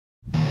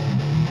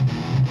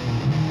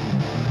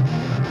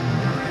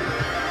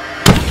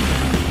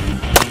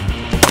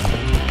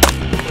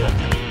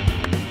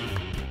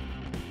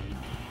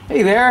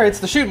Hey there, it's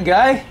the Shooting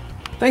Guy.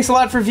 Thanks a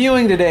lot for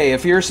viewing today.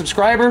 If you're a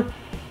subscriber,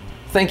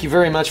 thank you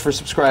very much for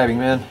subscribing,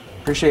 man.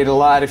 Appreciate it a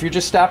lot. If you're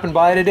just stopping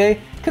by today,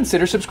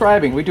 consider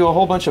subscribing. We do a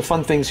whole bunch of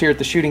fun things here at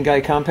the Shooting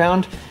Guy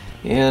compound,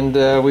 and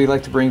we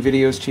like to bring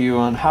videos to you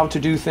on how to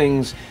do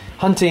things,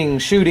 hunting,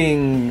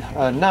 shooting,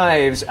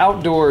 knives,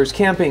 outdoors,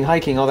 camping,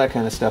 hiking, all that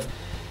kind of stuff.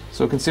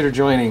 So consider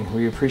joining.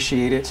 We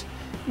appreciate it,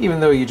 even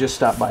though you just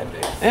stopped by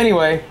today.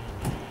 Anyway,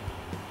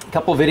 a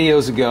couple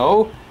videos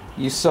ago,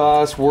 you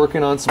saw us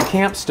working on some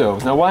camp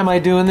stoves. Now, why am I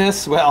doing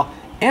this? Well,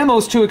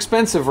 ammo's too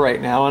expensive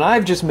right now, and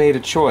I've just made a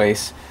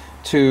choice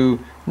to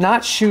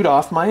not shoot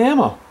off my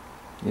ammo.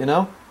 You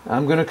know,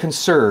 I'm going to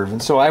conserve,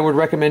 and so I would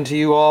recommend to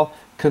you all,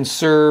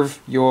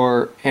 conserve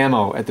your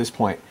ammo at this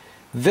point.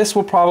 This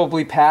will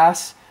probably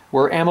pass,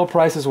 where ammo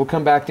prices will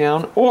come back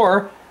down,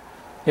 or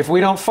if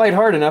we don't fight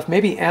hard enough,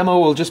 maybe ammo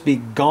will just be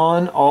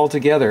gone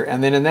altogether,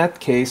 and then in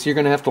that case, you're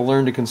going to have to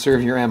learn to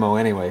conserve your ammo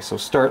anyway, so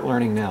start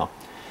learning now.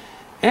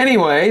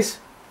 Anyways,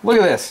 look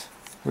at this.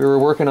 We were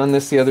working on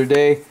this the other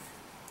day.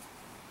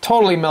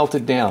 Totally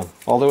melted down,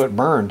 although it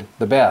burned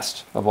the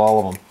best of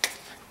all of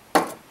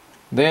them.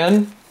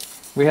 Then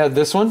we had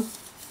this one,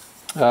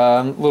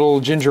 little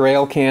ginger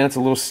ale can. It's a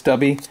little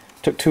stubby.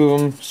 Took two of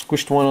them,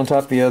 squished one on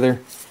top of the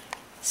other.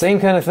 Same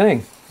kind of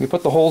thing. We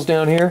put the holes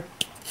down here.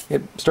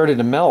 It started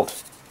to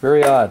melt.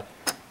 Very odd.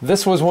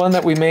 This was one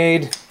that we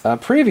made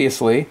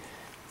previously,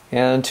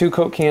 and two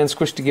Coke cans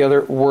squished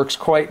together. Works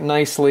quite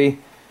nicely.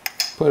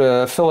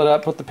 Fill it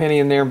up, put the penny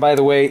in there, and by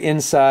the way,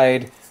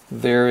 inside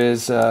there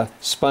is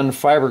spun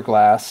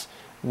fiberglass,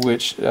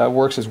 which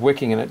works as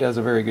wicking, and it does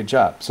a very good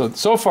job.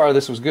 So far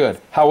this was good.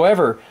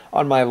 However,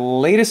 on my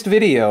latest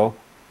video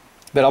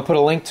that I'll put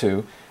a link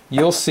to,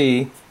 you'll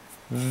see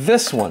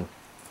this one.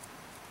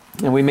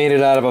 And we made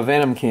it out of a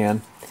Venom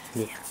can.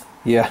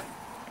 Yeah,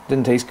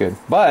 didn't taste good.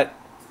 But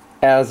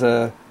as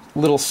a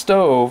little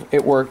stove,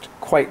 it worked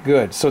quite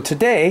good. So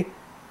today,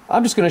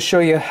 I'm just going to show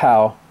you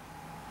how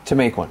to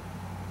make one.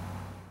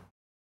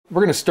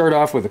 We're going to start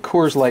off with a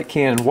Coors Light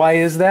can. Why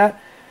is that?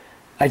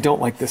 I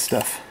don't like this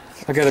stuff.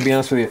 I got to be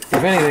honest with you. If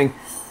anything,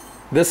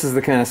 this is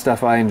the kind of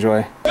stuff I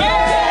enjoy.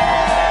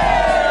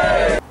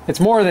 It's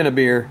more than a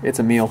beer, it's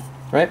a meal,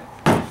 right?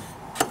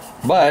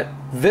 But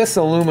this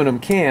aluminum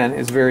can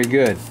is very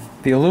good.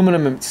 The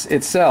aluminum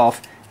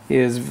itself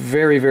is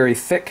very, very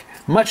thick,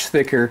 much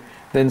thicker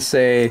than,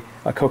 say,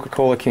 a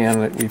Coca-Cola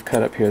can that we've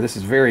cut up here. This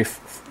is very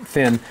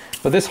thin,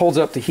 but this holds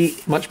up to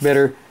heat much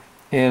better,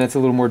 and it's a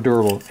little more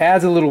durable.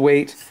 Adds a little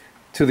weight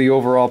to the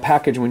overall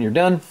package when you're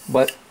done,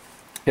 but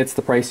it's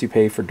the price you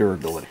pay for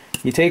durability.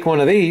 You take one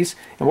of these,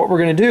 and what we're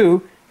going to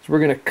do is we're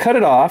going to cut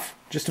it off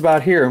just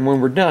about here, and when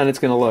we're done, it's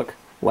going to look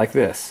like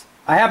this.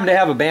 I happen to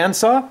have a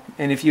bandsaw,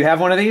 and if you have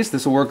one of these,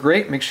 this will work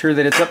great. Make sure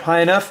that it's up high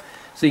enough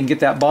so you can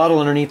get that bottle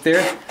underneath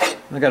there.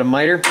 I got a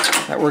miter.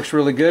 That works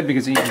really good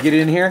because you can get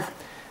it in here.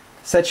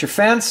 Set your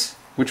fence,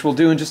 which we'll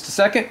do in just a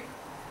second.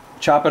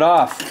 Chop it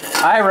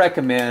off. I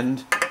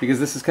recommend, because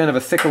this is kind of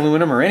a thick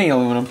aluminum, or any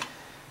aluminum,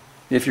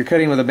 if you're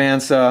cutting with a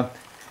bandsaw,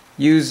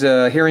 use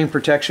hearing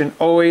protection.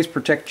 Always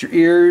protect your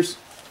ears.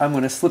 I'm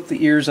going to slip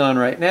the ears on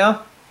right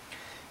now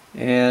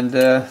and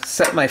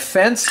set my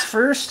fence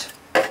first.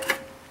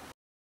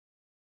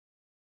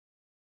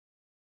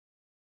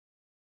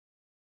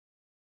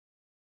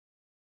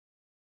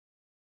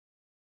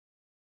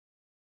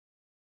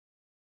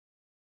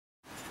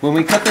 When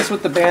we cut this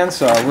with the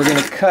bandsaw, we're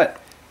going to cut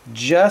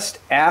just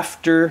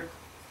after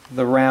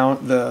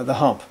the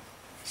hump.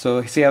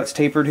 So see how it's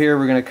tapered here?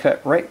 We're going to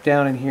cut right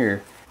down in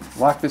here.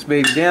 Lock this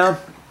baby down,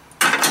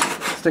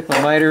 stick my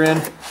miter in,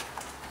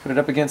 put it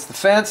up against the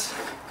fence,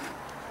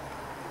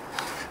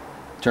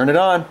 turn it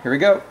on. Here we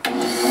go.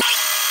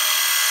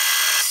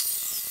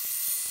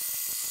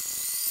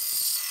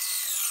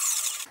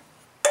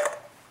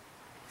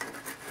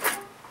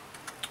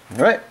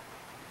 Alright,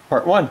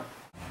 part one.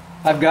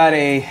 I've got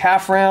a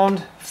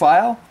half-round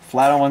file,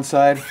 flat on one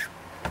side,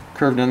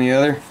 curved on the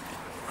other.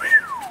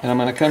 And I'm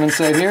going to come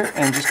inside here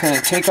and just kind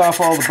of take off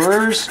all the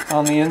burrs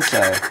on the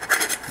inside.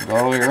 Go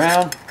all the way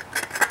around.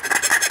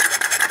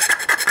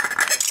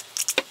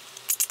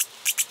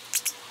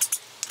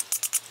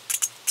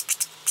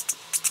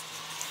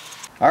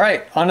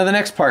 Alright, on to the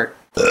next part.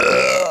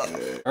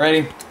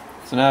 Alrighty,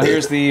 so now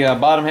here's the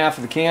bottom half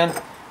of the can.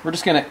 We're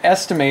just going to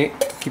estimate,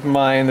 keep in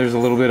mind there's a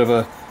little bit of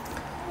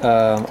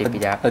a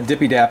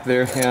dippy dap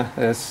there, yeah,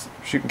 as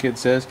Shooting Kid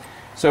says.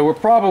 So we're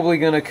probably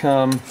going to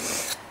come,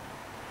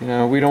 you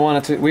know, we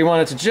want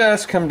it to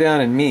just come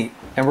down and meet,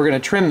 and we're going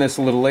to trim this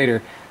a little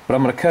later, but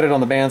I'm going to cut it on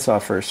the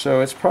bandsaw first.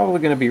 So it's probably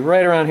going to be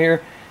right around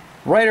here,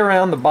 right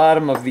around the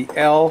bottom of the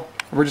L.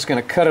 We're just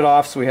going to cut it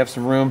off so we have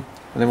some room,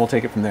 and then we'll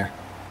take it from there.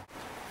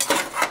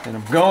 And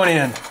I'm going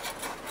in.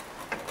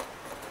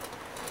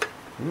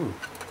 Ooh,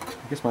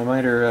 I guess my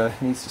miter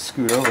needs to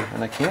scoot over,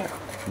 and I can't.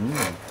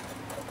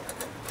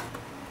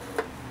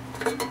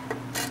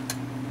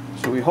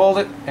 So we hold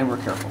it, and we're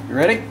careful. You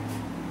ready?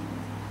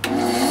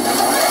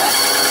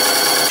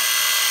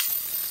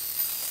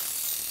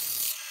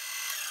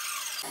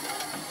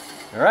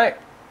 Alright,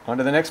 on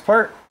to the next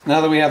part.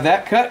 Now that we have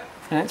that cut,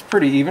 and it's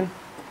pretty even.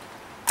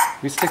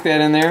 We stick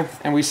that in there,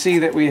 and we see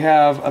that we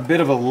have a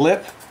bit of a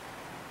lip,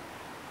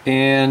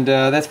 and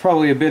that's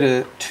probably a bit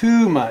of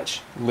too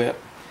much lip.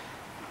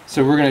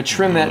 So we're going to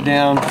trim that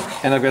down,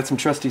 and I've got some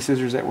trusty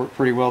scissors that work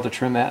pretty well to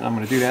trim that, and I'm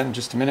going to do that in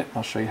just a minute.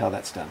 I'll show you how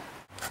that's done.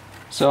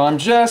 So I'm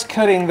just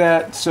cutting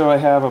that so I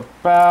have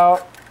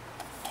about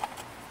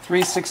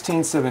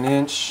 3/16 of an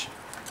inch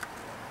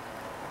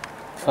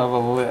of a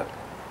lip,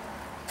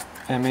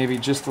 and maybe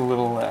just a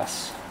little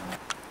less.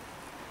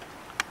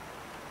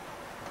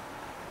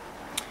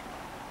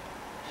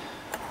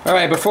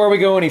 Alright, before we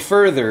go any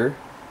further,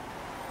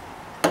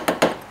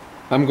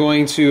 I'm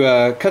going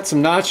to cut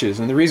some notches,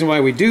 and the reason why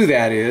we do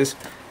that is,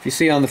 if you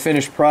see on the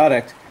finished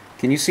product,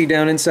 can you see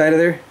down inside of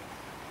there?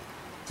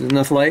 Is there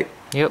enough light?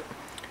 Yep.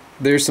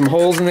 There's some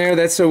holes in there.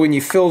 That's so when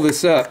you fill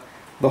this up,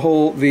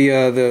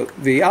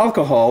 the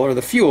alcohol or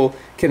the fuel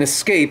can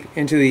escape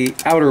into the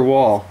outer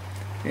wall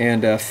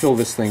and fill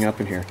this thing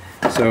up in here.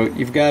 So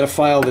you've got to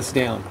file this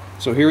down.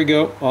 So here we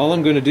go. All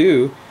I'm going to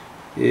do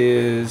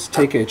is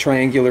take a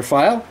triangular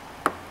file,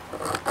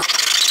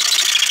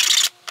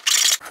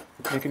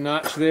 make a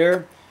notch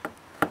there,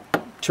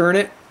 turn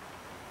it,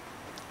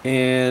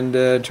 and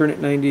turn it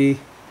 90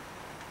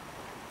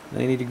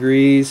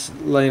 degrees,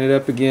 line it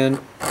up again,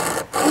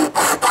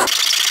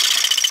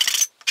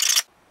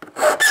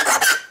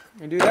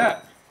 and do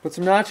that. Put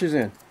some notches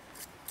in.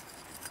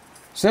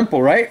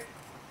 Simple, right?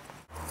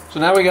 So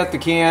now we got the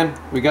can,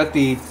 we got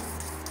the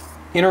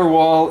inner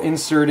wall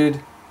inserted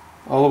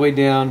all the way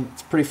down.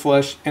 It's pretty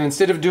flush, and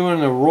instead of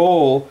doing a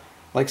roll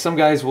like some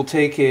guys will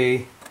take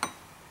a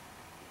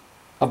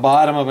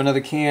bottom of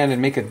another can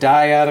and make a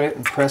die out of it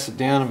and press it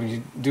down, and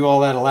we do all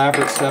that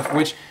elaborate stuff,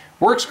 which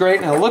works great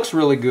and it looks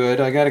really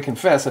good. I gotta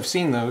confess, I've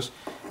seen those.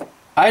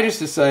 I just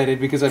decided,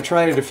 because I've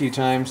tried it a few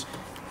times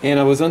and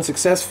I was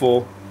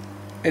unsuccessful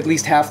at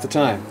least half the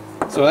time,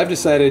 so I've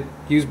decided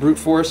use brute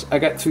force. I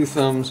got 2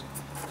 thumbs,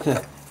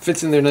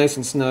 fits in there nice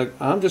and snug.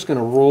 I'm just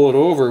gonna roll it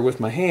over with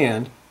my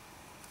hand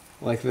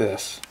like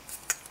this,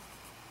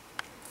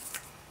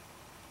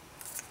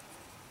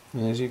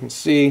 and as you can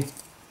see, it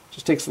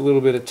just takes a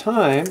little bit of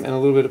time and a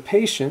little bit of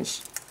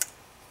patience.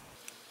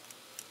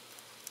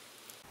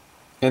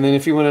 And then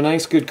if you want a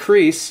nice good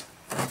crease,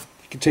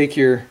 you can take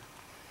your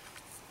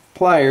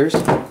pliers,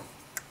 and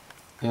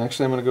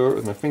actually I'm going to go over it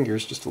with my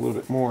fingers just a little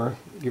bit more,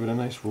 give it a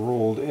nice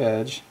rolled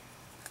edge.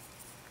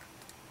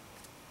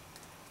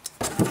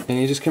 And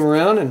you just come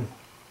around and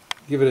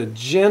give it a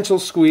gentle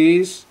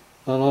squeeze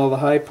on all the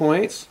high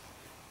points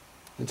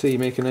until you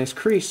make a nice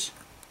crease.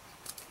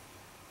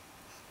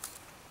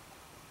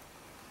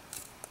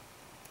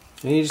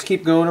 And you just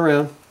keep going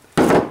around,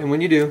 and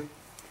when you do,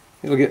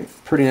 it'll get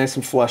pretty nice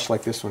and flush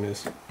like this one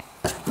is.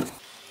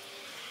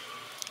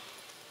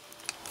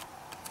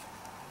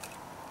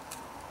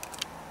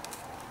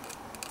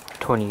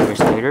 $20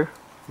 later.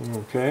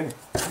 Okay,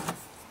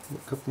 a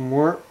couple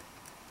more.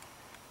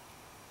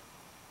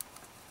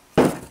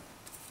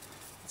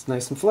 It's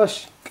nice and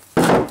flush,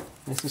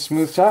 nice and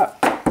smooth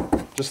top,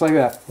 just like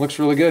that. Looks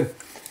really good.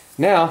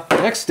 Now,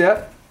 next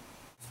step.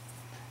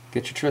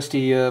 Get your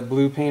trusty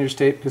blue painter's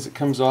tape, because it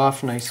comes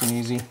off nice and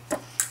easy.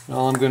 And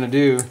all I'm going to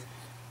do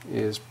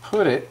is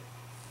put it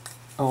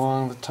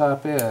along the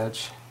top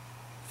edge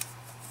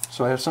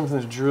so I have something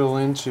to drill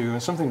into,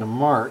 and something to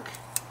mark,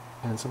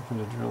 and something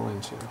to drill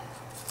into.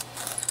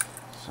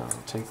 So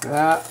I'll take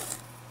that,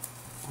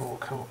 we'll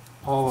come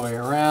all the way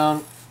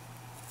around,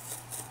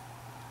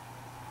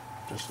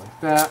 just like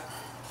that.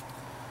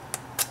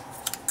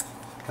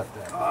 Cut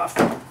that off.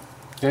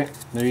 Okay,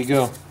 there you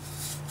go.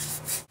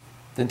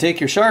 Then take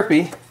your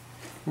Sharpie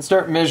and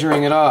start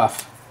measuring it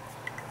off.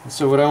 And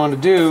so what I want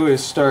to do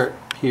is start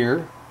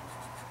here,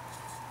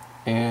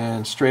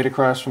 and straight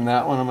across from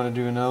that one I'm going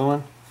to do another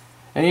one.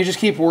 And you just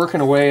keep working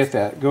away at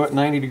that. Go at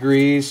 90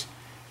 degrees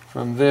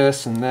from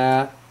this and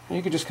that. And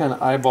you can just kind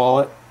of eyeball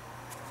it.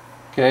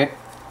 Okay,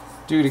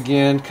 do it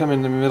again, come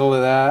in the middle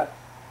of that,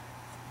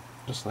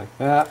 just like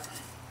that,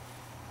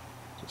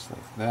 just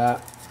like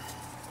that.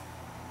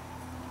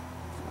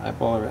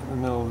 Eyeball it right in the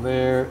middle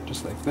there,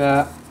 just like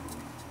that.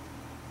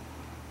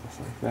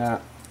 Like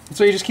that. And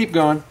so you just keep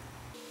going.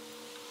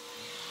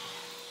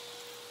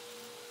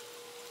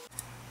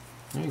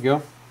 There you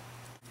go.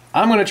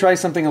 I'm going to try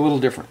something a little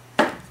different.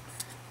 I'm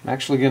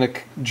actually going to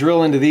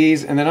drill into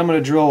these, and then I'm going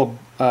to drill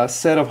a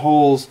set of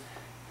holes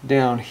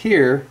down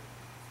here,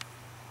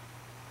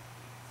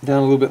 down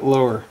a little bit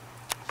lower.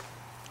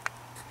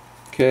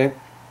 Okay.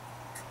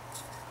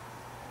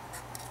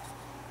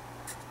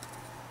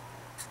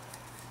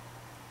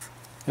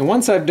 And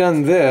once I've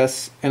done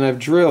this and I've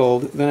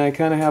drilled, then I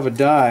kind of have a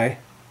die,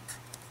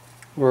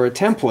 or a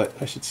template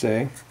I should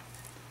say,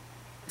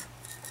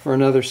 for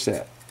another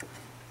set.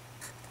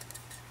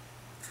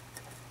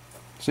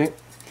 See?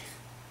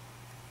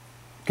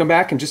 Come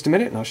back in just a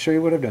minute and I'll show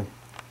you what I've done.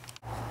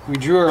 We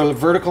drew our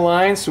vertical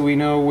line so we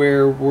know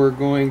where we're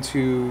going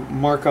to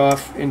mark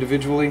off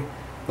individually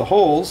the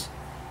holes,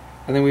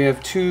 and then we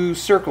have 2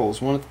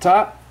 circles, one at the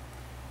top.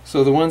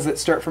 So the ones that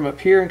start from up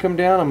here and come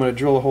down, I'm going to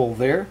drill a hole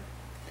there.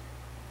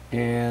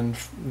 And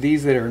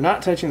these that are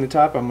not touching the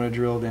top, I'm going to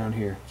drill down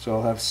here. So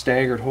I'll have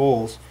staggered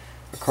holes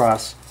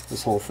across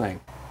this whole thing.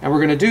 And we're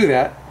going to do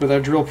that with our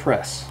drill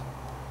press.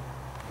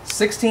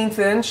 16th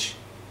inch,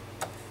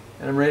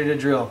 and I'm ready to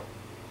drill.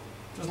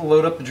 Just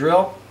load up the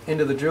drill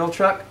into the drill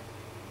truck,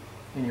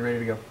 and you're ready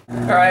to go.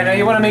 Alright, now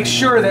you want to make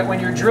sure that when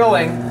you're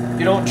drilling,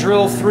 you don't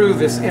drill through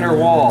this inner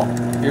wall.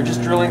 You're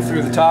just drilling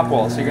through the top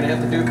wall, so you're going to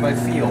have to do it by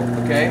feel,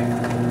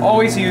 okay?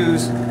 Always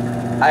use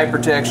eye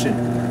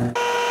protection.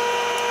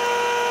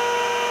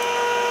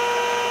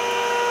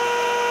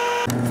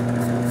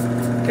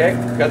 Okay,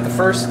 got the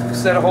first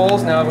set of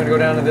holes. Now I'm going to go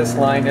down to this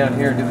line down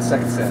here and do the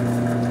second set.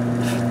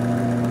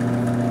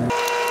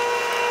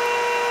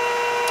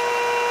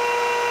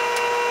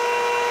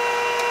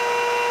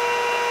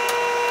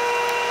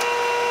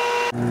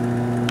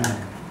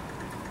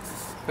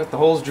 Got the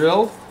holes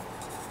drilled.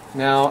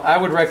 Now I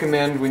would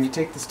recommend when you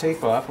take this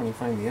tape off, when you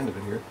find the end of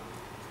it here,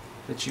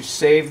 that you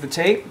save the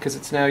tape because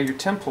it's now your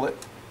template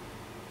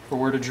for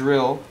where to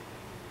drill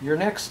your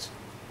next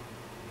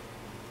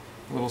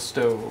little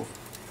stove.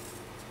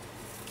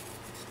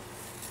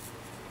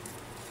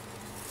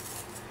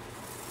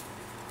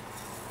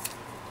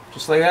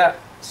 Just like that.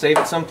 Save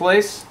it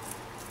someplace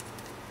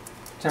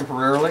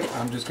temporarily.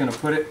 I'm just going to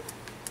put it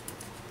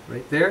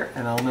right there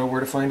and I'll know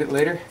where to find it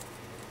later.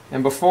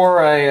 And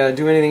before I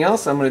do anything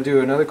else, I'm going to do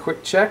another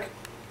quick check.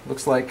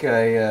 Looks like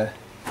I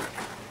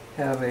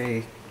have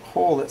a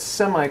hole that's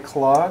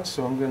semi-clogged,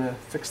 so I'm going to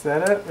fix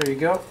that up. There you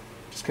go.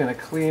 Just kind of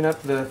clean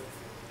up the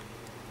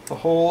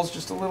holes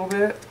just a little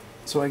bit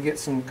so I get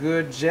some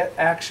good jet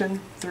action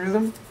through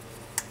them.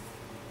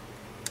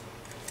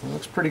 It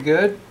looks pretty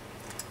good.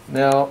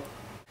 Now,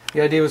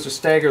 the idea was to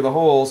stagger the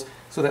holes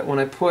so that when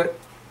I put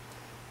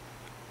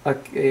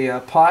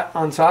a pot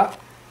on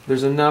top,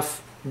 there's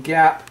enough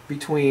gap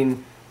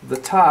between the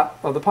top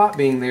of the pot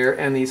being there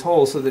and these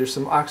holes so there's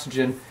some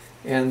oxygen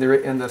and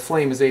the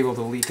flame is able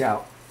to leak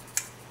out.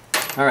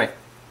 Alright,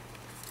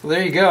 so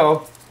there you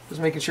go.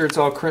 Just making sure it's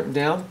all crimped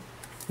down.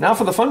 Now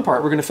for the fun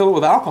part, we're going to fill it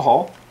with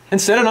alcohol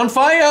and set it on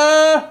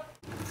fire!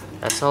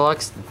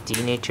 SLX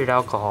denatured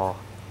alcohol.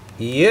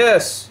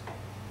 Yes!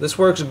 This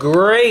works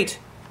great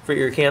for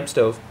your camp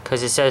stove.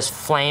 Because it says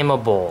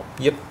flammable.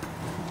 Yep.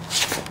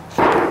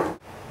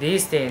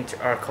 These things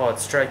are called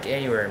strike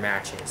anywhere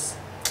matches.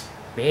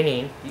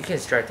 Meaning, you can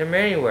strike them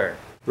anywhere.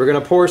 We're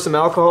going to pour some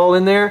alcohol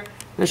in there.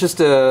 There's just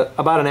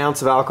about an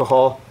ounce of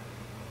alcohol.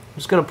 I'm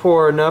just going to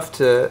pour enough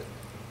to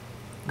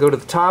go to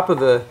the top of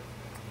the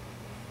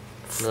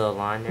little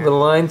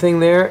line thing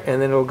there,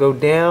 and then it'll go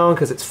down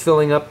because it's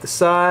filling up the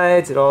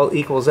sides. It all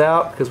equals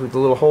out because with the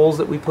little holes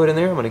that we put in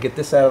there. I'm going to get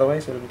this out of the way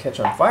so it doesn't catch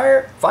on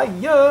fire.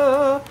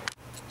 Fire!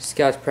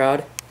 Scout's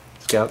proud.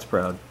 Scout's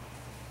proud.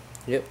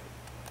 Yep.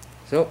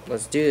 So,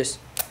 let's do this.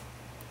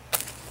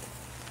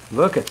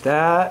 Look at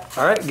that.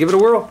 All right, give it a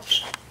whirl.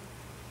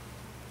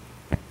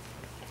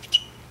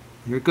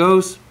 Here it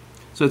goes.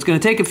 So it's going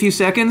to take a few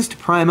seconds to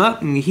prime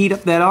up and heat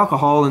up that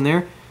alcohol in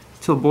there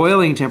till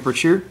boiling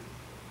temperature.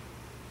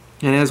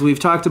 And as we've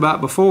talked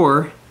about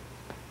before,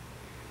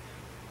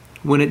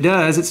 when it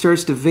does, it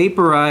starts to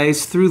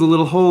vaporize through the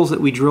little holes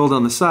that we drilled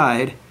on the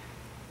side,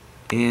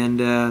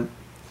 and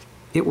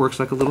it works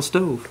like a little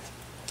stove.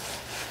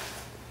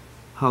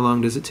 How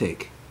long does it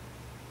take?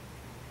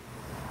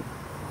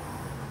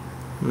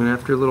 And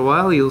after a little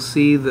while, you'll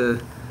see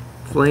the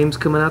flames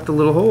coming out the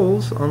little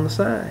holes on the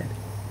side.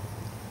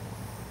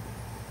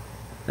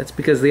 That's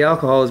because the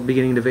alcohol is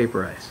beginning to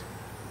vaporize.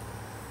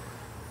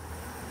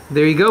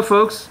 There you go,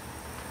 folks.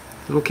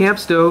 Little camp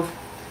stove,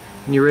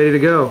 and you're ready to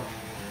go.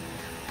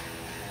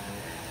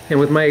 And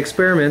with my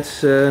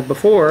experiments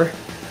before,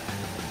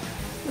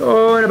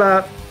 in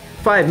about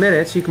 5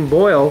 minutes, you can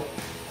boil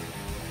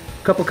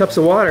a couple cups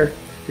of water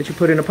that you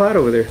put in a pot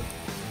over there.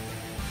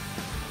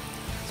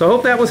 So I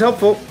hope that was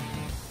helpful.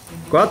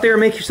 Go out there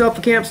and make yourself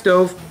a camp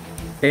stove,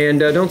 and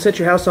don't set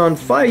your house on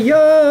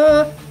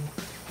fire.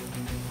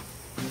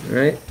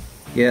 Alright?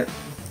 Yeah.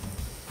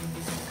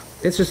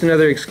 It's just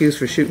another excuse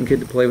for shooting kid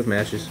to play with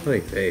matches.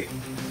 Hey.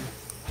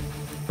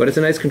 But it's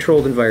a nice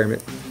controlled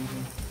environment.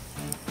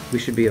 We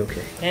should be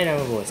okay. And I'm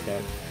a Boy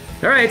Scout.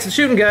 Alright, it's the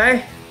shooting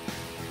guy,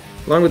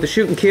 along with the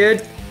shooting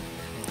kid,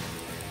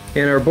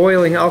 and our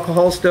boiling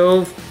alcohol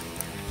stove.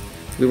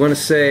 We want to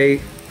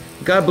say,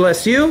 God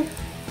bless you,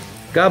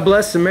 God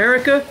bless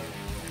America,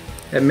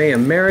 and may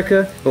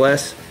America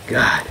bless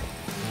God.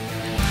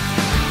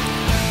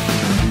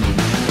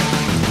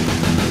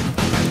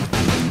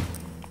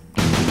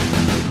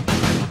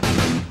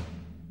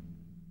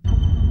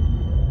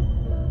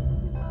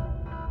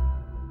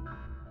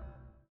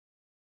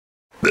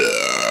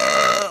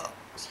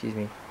 Excuse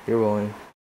me, you're rolling.